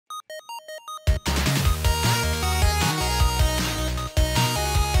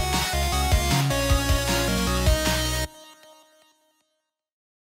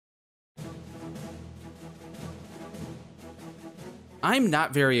I'm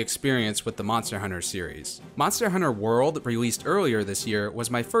not very experienced with the Monster Hunter series. Monster Hunter World, released earlier this year,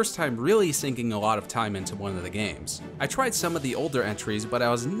 was my first time really sinking a lot of time into one of the games. I tried some of the older entries, but I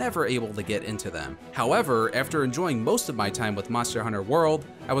was never able to get into them. However, after enjoying most of my time with Monster Hunter World,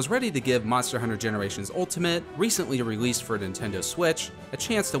 I was ready to give Monster Hunter Generations Ultimate, recently released for Nintendo Switch, a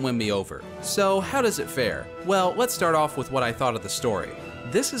chance to win me over. So how does it fare? Well, let's start off with what I thought of the story.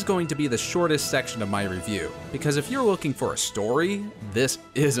 This is going to be the shortest section of my review, because if you're looking for a story, this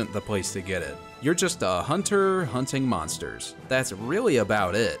isn't the place to get it. You're just a hunter hunting monsters. That's really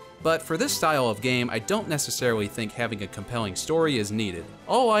about it. But for this style of game, I don't necessarily think having a compelling story is needed.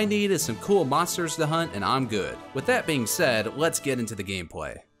 All I need is some cool monsters to hunt and I'm good. With that being said, let's get into the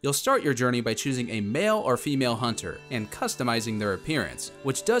gameplay. You'll start your journey by choosing a male or female hunter and customizing their appearance,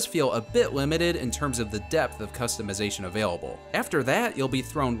 which does feel a bit limited in terms of the depth of customization available. After that, you'll be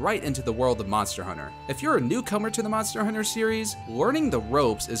thrown right into the world of Monster Hunter. If you're a newcomer to the Monster Hunter series, learning the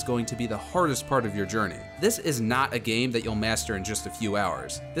ropes is going to be the hardest part of your journey. This is not a game that you'll master in just a few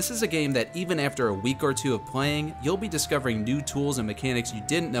hours. This is a game that even after a week or two of playing, you'll be discovering new tools and mechanics you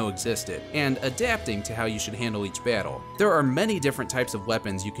didn't know existed, and adapting to how you should handle each battle. There are many different types of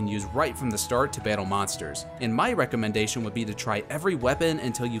weapons you can use right from the start to battle monsters, and my recommendation would be to try every weapon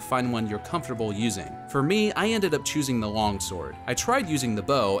until you find one you're comfortable using. For me, I ended up choosing the longsword. I tried using the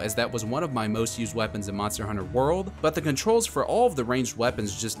bow as that was one of my most used weapons in Monster Hunter World, but the controls for all of the ranged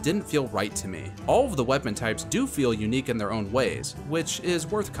weapons just didn't feel right to me. All of the weapon types do feel unique in their own ways, which is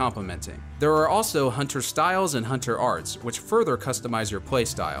worth complimenting. There are also hunter styles and hunter arts, which further customize your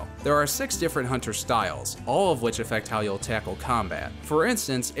playstyle. There are 6 different hunter styles, all of which affect how you'll tackle combat. For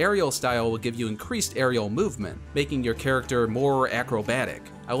instance, aerial style will give you increased aerial movement, making your character more acrobatic,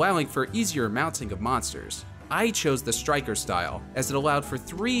 allowing for easier mounting of monsters. I chose the striker style, as it allowed for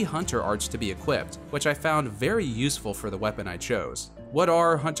 3 hunter arts to be equipped, which I found very useful for the weapon I chose. What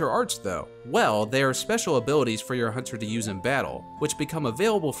are hunter arts though? Well, they are special abilities for your hunter to use in battle, which become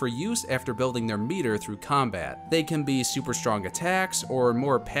available for use after building their meter through combat. They can be super strong attacks or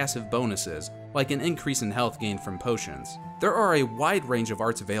more passive bonuses, like an increase in health gain from potions. There are a wide range of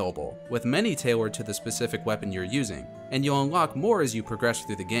arts available, with many tailored to the specific weapon you're using, and you'll unlock more as you progress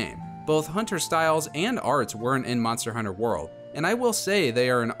through the game. Both hunter styles and arts weren't in Monster Hunter World, and I will say they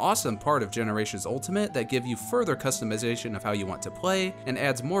are an awesome part of Generations Ultimate that give you further customization of how you want to play and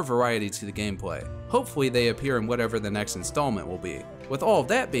adds more variety to the gameplay. Hopefully they appear in whatever the next installment will be. With all of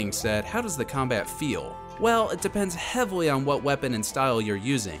that being said, how does the combat feel? Well, it depends heavily on what weapon and style you're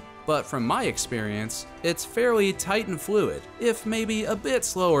using, but from my experience, it's fairly tight and fluid, if maybe a bit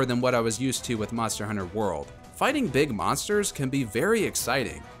slower than what I was used to with Monster Hunter World. Fighting big monsters can be very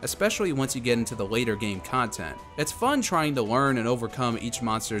exciting, especially once you get into the later game content. It's fun trying to learn and overcome each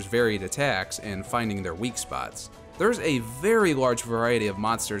monster's varied attacks and finding their weak spots. There's a very large variety of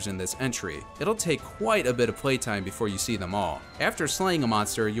monsters in this entry. It'll take quite a bit of playtime before you see them all. After slaying a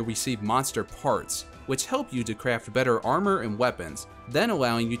monster, you'll receive monster parts, which help you to craft better armor and weapons, then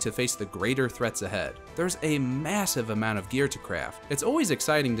allowing you to face the greater threats ahead. There's a massive amount of gear to craft. It's always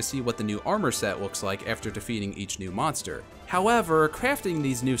exciting to see what the new armor set looks like after defeating each new monster. However, crafting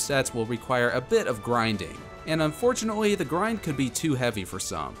these new sets will require a bit of grinding, and unfortunately the grind could be too heavy for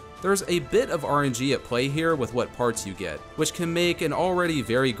some. There's a bit of RNG at play here with what parts you get, which can make an already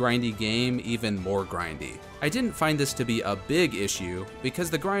very grindy game even more grindy. I didn't find this to be a big issue,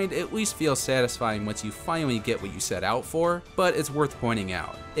 because the grind at least feels satisfying once you finally get what you set out for, but it's worth pointing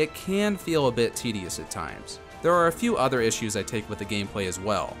out. It can feel a bit tedious at times. There are a few other issues I take with the gameplay as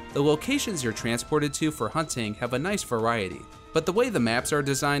well. The locations you're transported to for hunting have a nice variety, but the way the maps are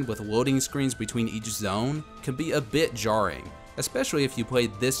designed with loading screens between each zone can be a bit jarring, especially if you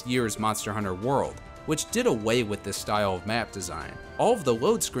played this year's Monster Hunter World, which did away with this style of map design. All of the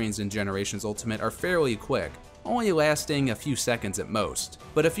load screens in Generations Ultimate are fairly quick, only lasting a few seconds at most.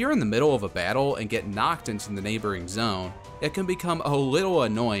 But if you're in the middle of a battle and get knocked into the neighboring zone, it can become a little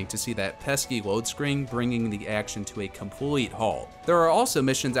annoying to see that pesky load screen bringing the action to a complete halt. There are also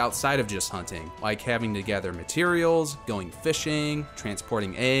missions outside of just hunting, like having to gather materials, going fishing,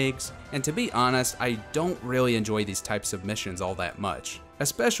 transporting eggs, and to be honest, I don't really enjoy these types of missions all that much,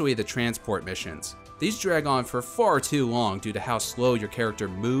 especially the transport missions. These drag on for far too long due to how slow your character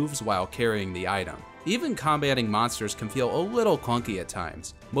moves while carrying the item. Even combating monsters can feel a little clunky at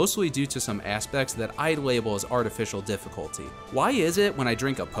times, mostly due to some aspects that I'd label as artificial difficulty. Why is it when I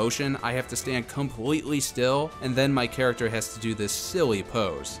drink a potion, I have to stand completely still, and then my character has to do this silly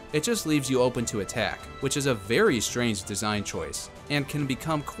pose? It just leaves you open to attack, which is a very strange design choice, and can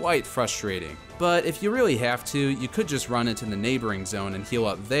become quite frustrating. But if you really have to, you could just run into the neighboring zone and heal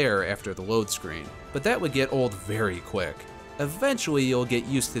up there after the load screen, but that would get old very quick. Eventually you'll get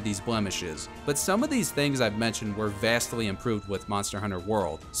used to these blemishes, but some of these things I've mentioned were vastly improved with Monster Hunter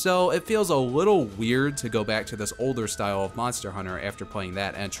World, so it feels a little weird to go back to this older style of Monster Hunter after playing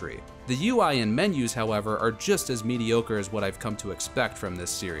that entry. The UI and menus, however, are just as mediocre as what I've come to expect from this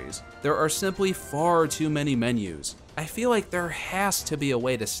series. There are simply far too many menus. I feel like there has to be a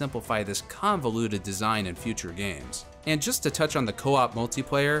way to simplify this convoluted design in future games. And just to touch on the co-op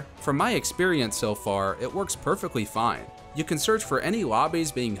multiplayer, from my experience so far, it works perfectly fine. You can search for any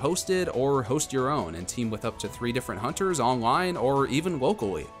lobbies being hosted or host your own and team with up to 3 different hunters online or even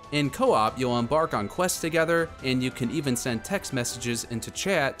locally. In co-op, you'll embark on quests together, and you can even send text messages into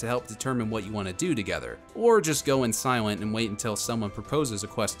chat to help determine what you want to do together, or just go in silent and wait until someone proposes a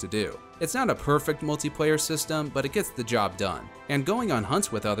quest to do. It's not a perfect multiplayer system, but it gets the job done. And going on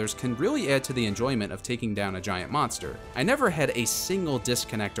hunts with others can really add to the enjoyment of taking down a giant monster. I never had a single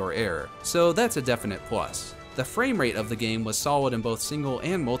disconnect or error, so that's a definite plus. The frame rate of the game was solid in both single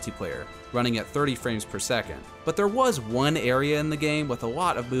and multiplayer, running at 30 frames per second. But there was one area in the game with a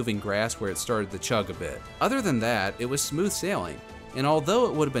lot of moving grass where it started to chug a bit. Other than that, it was smooth sailing. And although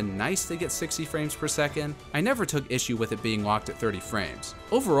it would have been nice to get 60 frames per second, I never took issue with it being locked at 30 frames.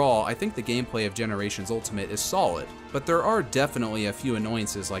 Overall, I think the gameplay of Generations Ultimate is solid, but there are definitely a few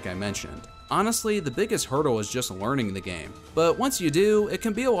annoyances like I mentioned. Honestly, the biggest hurdle is just learning the game, but once you do, it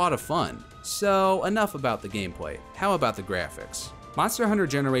can be a lot of fun. So enough about the gameplay, how about the graphics? Monster Hunter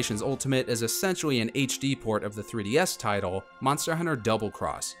Generations Ultimate is essentially an HD port of the 3DS title, Monster Hunter Double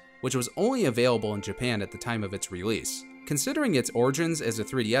Cross, which was only available in Japan at the time of its release. Considering its origins as a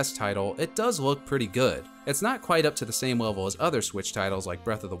 3DS title, it does look pretty good. It's not quite up to the same level as other Switch titles like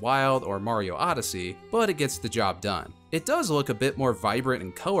Breath of the Wild or Mario Odyssey, but it gets the job done. It does look a bit more vibrant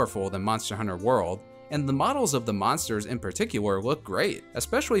and colorful than Monster Hunter World, and the models of the monsters in particular look great,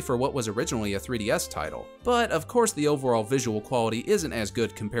 especially for what was originally a 3DS title. But of course the overall visual quality isn't as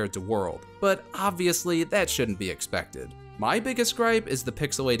good compared to World, but obviously that shouldn't be expected. My biggest gripe is the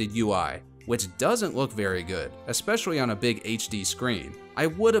pixelated UI, which doesn't look very good, especially on a big HD screen. I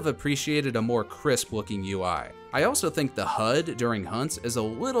would have appreciated a more crisp looking UI. I also think the HUD during hunts is a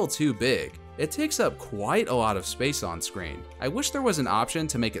little too big. It takes up quite a lot of space on screen. I wish there was an option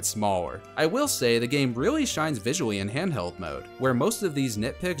to make it smaller. I will say the game really shines visually in handheld mode, where most of these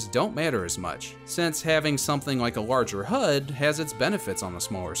nitpicks don't matter as much, since having something like a larger HUD has its benefits on a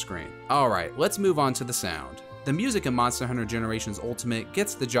smaller screen. Alright, let's move on to the sound. The music in Monster Hunter Generations Ultimate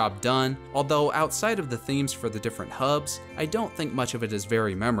gets the job done, although outside of the themes for the different hubs, I don't think much of it is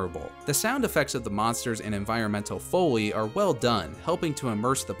very memorable. The sound effects of the monsters and environmental foley are well done, helping to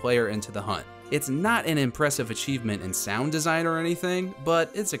immerse the player into the hunt. It's not an impressive achievement in sound design or anything, but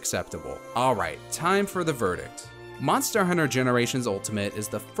it's acceptable. Alright, time for the verdict. Monster Hunter Generations Ultimate is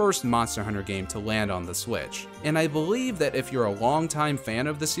the first Monster Hunter game to land on the Switch, and I believe that if you're a longtime fan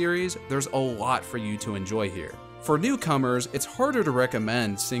of the series, there's a lot for you to enjoy here. For newcomers, it's harder to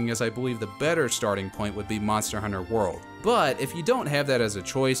recommend, seeing as I believe the better starting point would be Monster Hunter World. But if you don't have that as a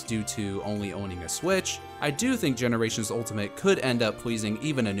choice due to only owning a Switch, I do think Generations Ultimate could end up pleasing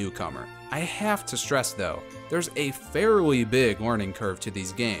even a newcomer. I have to stress though, there's a fairly big learning curve to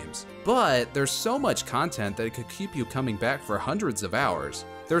these games, but there's so much content that it could keep you coming back for hundreds of hours.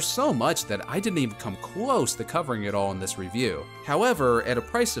 There's so much that I didn't even come close to covering it all in this review. However, at a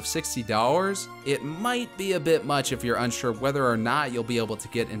price of $60, it might be a bit much if you're unsure whether or not you'll be able to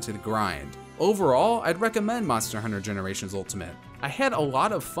get into the grind. Overall, I'd recommend Monster Hunter Generations Ultimate. I had a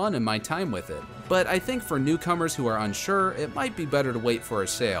lot of fun in my time with it, but I think for newcomers who are unsure, it might be better to wait for a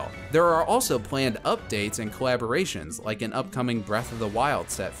sale. There are also planned updates and collaborations, like an upcoming Breath of the Wild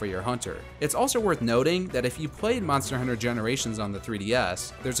set for your hunter. It's also worth noting that if you played Monster Hunter Generations on the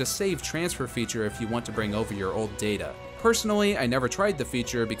 3DS, there's a save transfer feature if you want to bring over your old data. Personally, I never tried the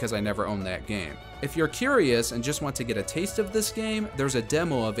feature because I never owned that game. If you're curious and just want to get a taste of this game, there's a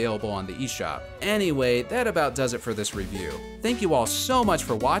demo available on the eShop. Anyway, that about does it for this review. Thank you all so much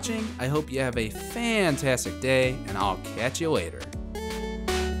for watching. I hope you have a fantastic day, and I'll catch you later.